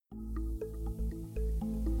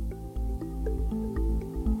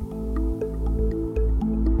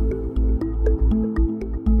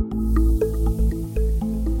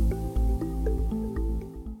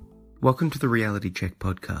Welcome to the Reality Check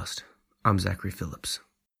podcast. I'm Zachary Phillips.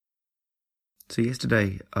 So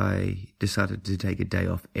yesterday I decided to take a day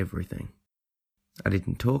off everything. I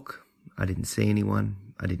didn't talk, I didn't see anyone,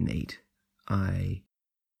 I didn't eat. I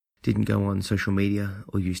didn't go on social media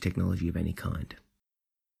or use technology of any kind.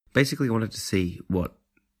 Basically I wanted to see what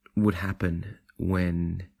would happen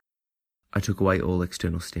when I took away all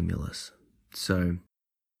external stimulus. So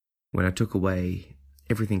when I took away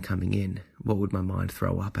everything coming in, what would my mind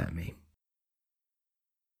throw up at me?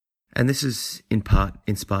 And this is in part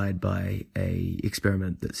inspired by an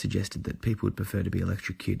experiment that suggested that people would prefer to be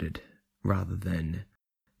electrocuted rather than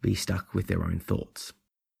be stuck with their own thoughts.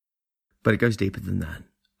 But it goes deeper than that.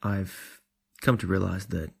 I've come to realize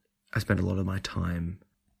that I spend a lot of my time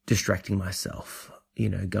distracting myself,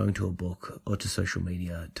 going to a book or to social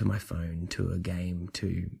media, to my phone, to a game,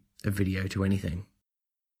 to a video, to anything.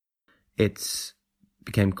 It's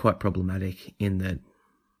became quite problematic in that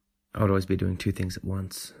I would always be doing two things at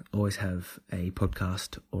once, always have a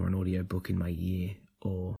podcast or an audio book in my ear,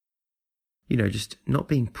 or, just not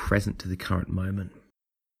being present to the current moment.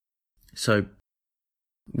 So,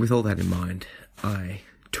 with all that in mind, I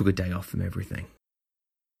took a day off from everything.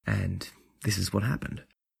 And this is what happened.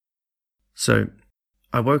 So,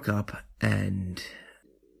 I woke up and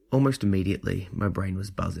almost immediately my brain was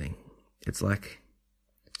buzzing. It's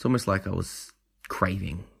almost like I was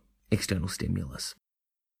craving external stimulus.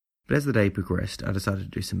 But as the day progressed, I decided to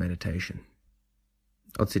do some meditation.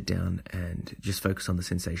 I'd sit down and just focus on the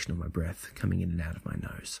sensation of my breath coming in and out of my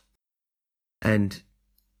nose. And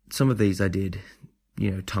some of these I did,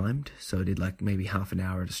 timed. So I did maybe half an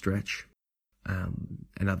hour at a stretch,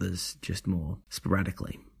 and others just more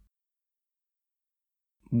sporadically.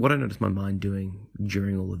 What I noticed my mind doing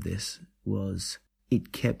during all of this was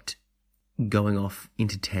it kept going off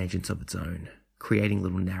into tangents of its own, creating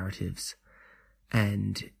little narratives,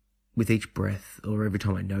 and with each breath, or every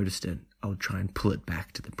time I noticed it, I would try and pull it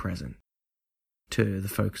back to the present, to the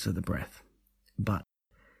focus of the breath. But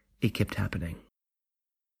it kept happening.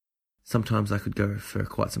 Sometimes I could go for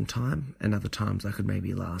quite some time, and other times I could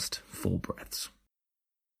maybe last 4 breaths.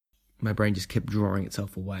 My brain just kept drawing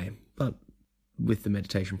itself away, but with the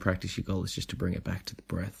meditation practice, your goal is just to bring it back to the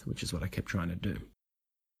breath, which is what I kept trying to do.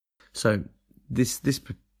 So this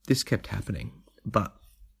kept happening, but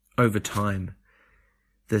over time,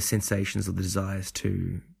 the sensations or the desires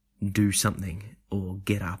to do something or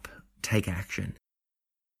get up, take action,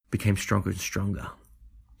 became stronger and stronger.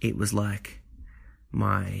 It was like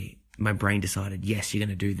my brain decided, yes, you're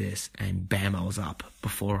going to do this, and bam, I was up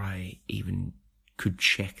before I even could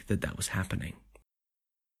check that was happening.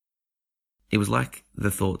 It was like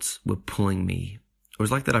the thoughts were pulling me. It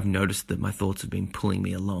was like that I've noticed that my thoughts have been pulling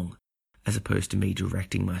me along, as opposed to me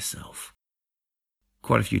directing myself.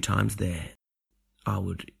 Quite a few times there, I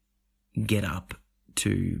would get up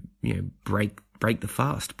to, break the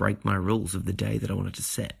fast, break my rules of the day that I wanted to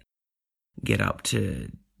set. Get up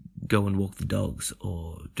to go and walk the dogs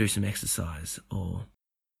or do some exercise or,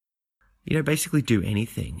 basically do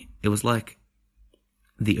anything. It was like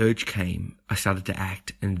the urge came, I started to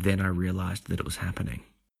act, and then I realized that it was happening.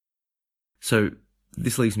 So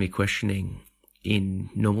this leaves me questioning, in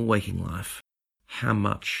normal waking life, how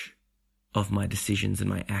much of my decisions and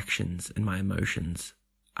my actions and my emotions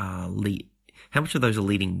how much of those are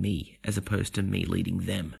leading me as opposed to me leading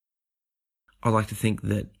them. I like to think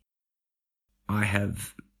that I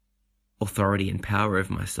have authority and power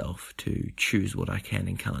over myself to choose what I can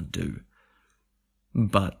and can't do.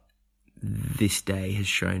 But this day has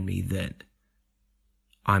shown me that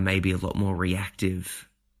I may be a lot more reactive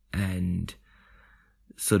and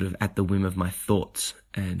sort of at the whim of my thoughts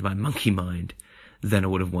and my monkey mind than I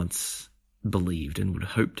would have once believed and would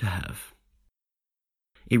hope to have.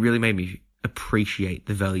 It really made me appreciate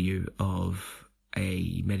the value of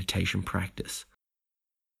a meditation practice.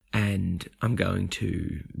 And I'm going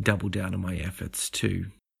to double down on my efforts to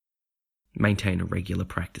maintain a regular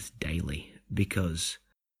practice daily, because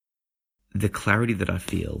the clarity that I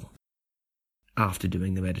feel after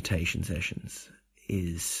doing the meditation sessions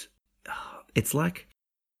is, it's like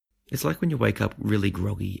when you wake up really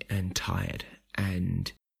groggy and tired,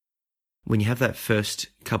 and when you have that first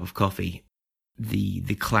cup of coffee,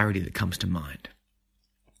 the clarity that comes to mind.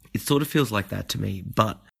 It sort of feels like that to me,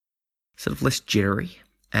 but sort of less jittery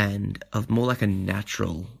and more like a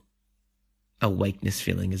natural awakeness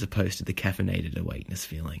feeling as opposed to the caffeinated awakeness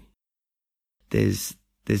feeling. There's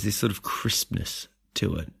this sort of crispness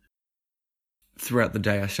to it. Throughout the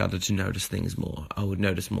day, I started to notice things more. I would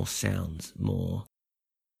notice more sounds, more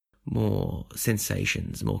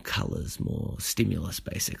sensations, more colours, more stimulus,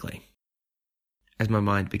 basically. As my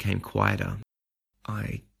mind became quieter,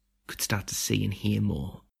 I could start to see and hear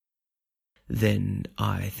more than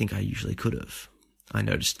I think I usually could have. I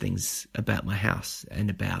noticed things about my house and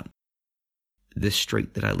about the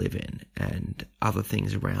street that I live in and other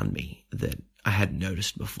things around me that I hadn't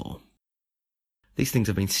noticed before. These things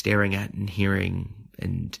I've been staring at and hearing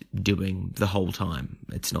and doing the whole time.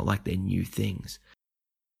 It's not like they're new things.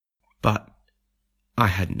 But I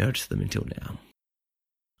hadn't noticed them until now.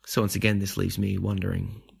 So once again, this leaves me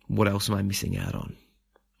wondering, what else am I missing out on?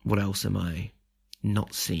 What else am I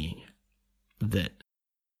not seeing that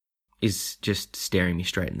is just staring me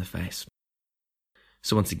straight in the face?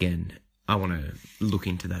 So once again, I want to look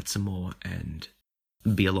into that some more and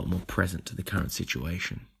be a lot more present to the current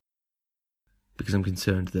situation. Because I'm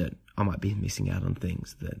concerned that I might be missing out on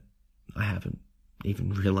things that I haven't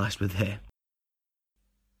even realised were there.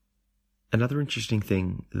 Another interesting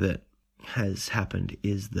thing that has happened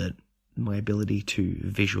is that my ability to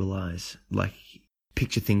visualise, like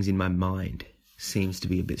picture things in my mind, seems to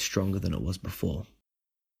be a bit stronger than it was before.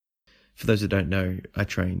 For those that don't know, I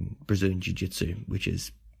train Brazilian Jiu-Jitsu, which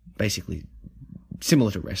is basically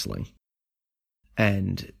similar to wrestling.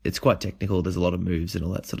 And it's quite technical, there's a lot of moves and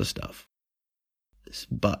all that sort of stuff.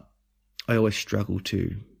 But I always struggle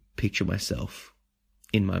to picture myself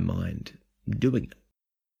in my mind doing it.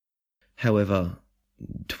 However,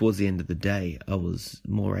 towards the end of the day, I was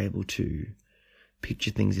more able to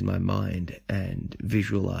picture things in my mind and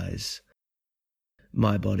visualize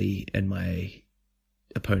my body and my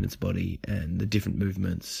opponent's body and the different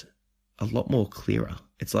movements a lot more clearer.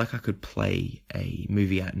 It's like I could play a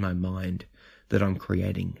movie out in my mind that I'm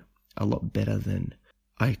creating a lot better than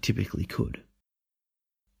I typically could.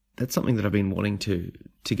 That's something that I've been wanting to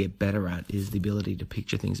get better at, is the ability to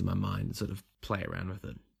picture things in my mind and sort of play around with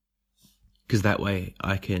it. Because that way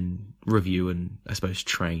I can review and, I suppose,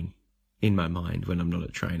 train in my mind when I'm not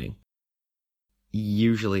at training.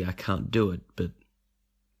 Usually I can't do it, but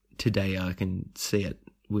today I can see it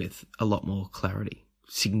with a lot more clarity.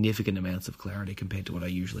 Significant amounts of clarity compared to what I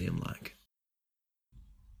usually am like.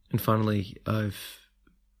 And finally, I've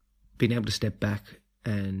been able to step back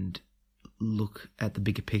and look at the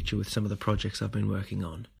bigger picture with some of the projects I've been working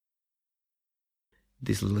on.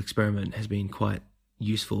 This little experiment has been quite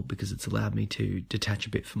useful because it's allowed me to detach a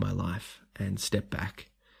bit from my life and step back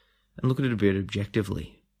and look at it a bit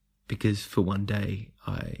objectively, because for one day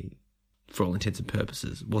I, for all intents and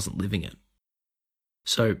purposes, wasn't living it.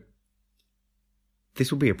 So this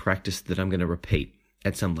will be a practice that I'm going to repeat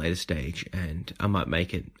at some later stage, and I might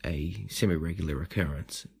make it a semi-regular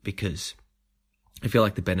occurrence because I feel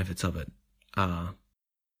like the benefits of it are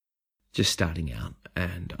just starting out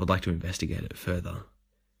and I'd like to investigate it further.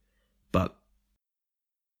 But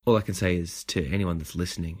all I can say is, to anyone that's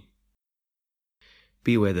listening,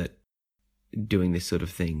 be aware that doing this sort of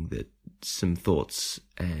thing, that some thoughts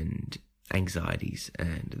and anxieties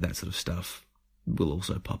and that sort of stuff will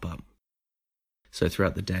also pop up. So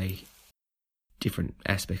throughout the day, different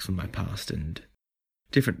aspects from my past and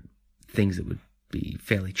different things that would be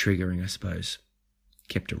fairly triggering, I suppose,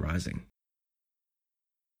 kept arising.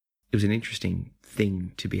 It was an interesting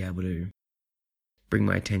thing to be able to bring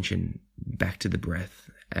my attention back to the breath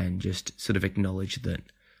and just sort of acknowledge that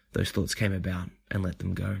those thoughts came about and let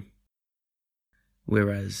them go.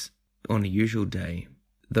 Whereas on a usual day,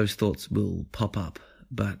 those thoughts will pop up,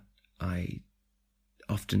 but I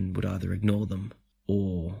often would either ignore them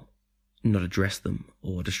or not address them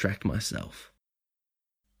or distract myself.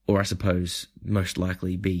 Or I suppose most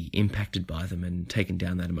likely be impacted by them and taken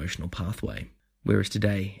down that emotional pathway. Whereas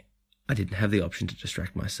today, I didn't have the option to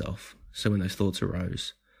distract myself. So when those thoughts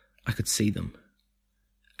arose, I could see them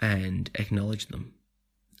and acknowledge them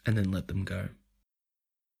and then let them go.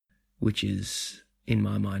 Which is, in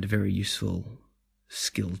my mind, a very useful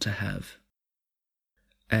skill to have.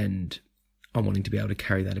 And I'm wanting to be able to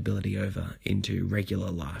carry that ability over into regular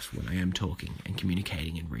life when I am talking and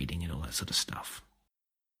communicating and reading and all that sort of stuff.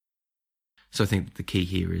 So I think that the key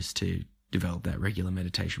here is to develop that regular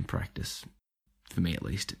meditation practice, for me at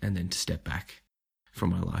least, and then to step back from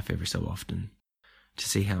my life every so often to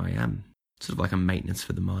see how I am. Sort of like a maintenance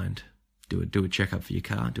for the mind. Do a checkup for your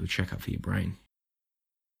car, do a checkup for your brain.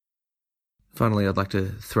 Finally, I'd like to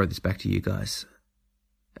throw this back to you guys.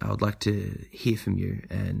 I would like to hear from you,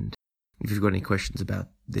 and if you've got any questions about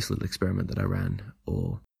this little experiment that I ran,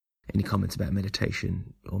 or any comments about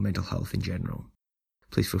meditation or mental health in general,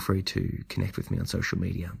 please feel free to connect with me on social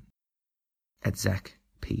media at Zach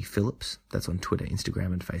P. Phillips. That's on Twitter,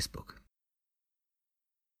 Instagram, and Facebook.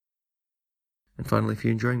 And finally, if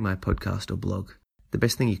you're enjoying my podcast or blog, the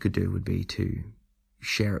best thing you could do would be to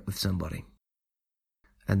share it with somebody.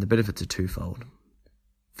 And the benefits are twofold.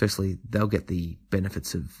 firstly, they'll get the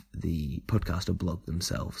benefits of the podcast or blog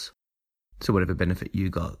themselves. So whatever benefit you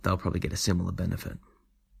got, they'll probably get a similar benefit.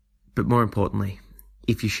 But more importantly,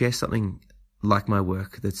 if you share something like my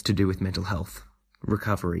work that's to do with mental health,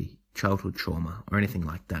 recovery, childhood trauma, or anything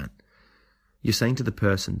like that, you're saying to the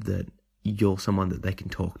person that you're someone that they can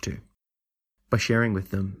talk to. By sharing with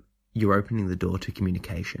them, you're opening the door to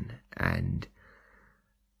communication, and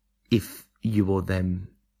if you or them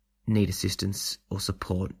need assistance or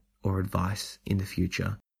support or advice in the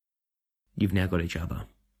future, you've now got each other.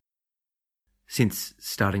 Since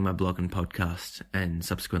starting my blog and podcast and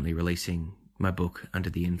subsequently releasing my book, Under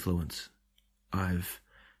the Influence, I've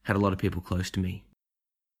had a lot of people close to me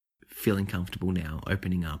feeling comfortable now,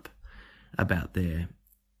 opening up about their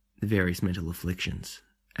various mental afflictions,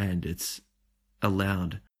 and it's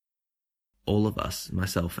allowed all of us,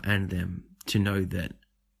 myself and them, to know that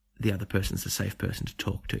the other person's a safe person to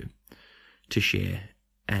talk to share,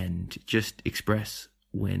 and just express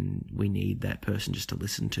when we need that person just to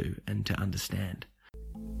listen to and to understand.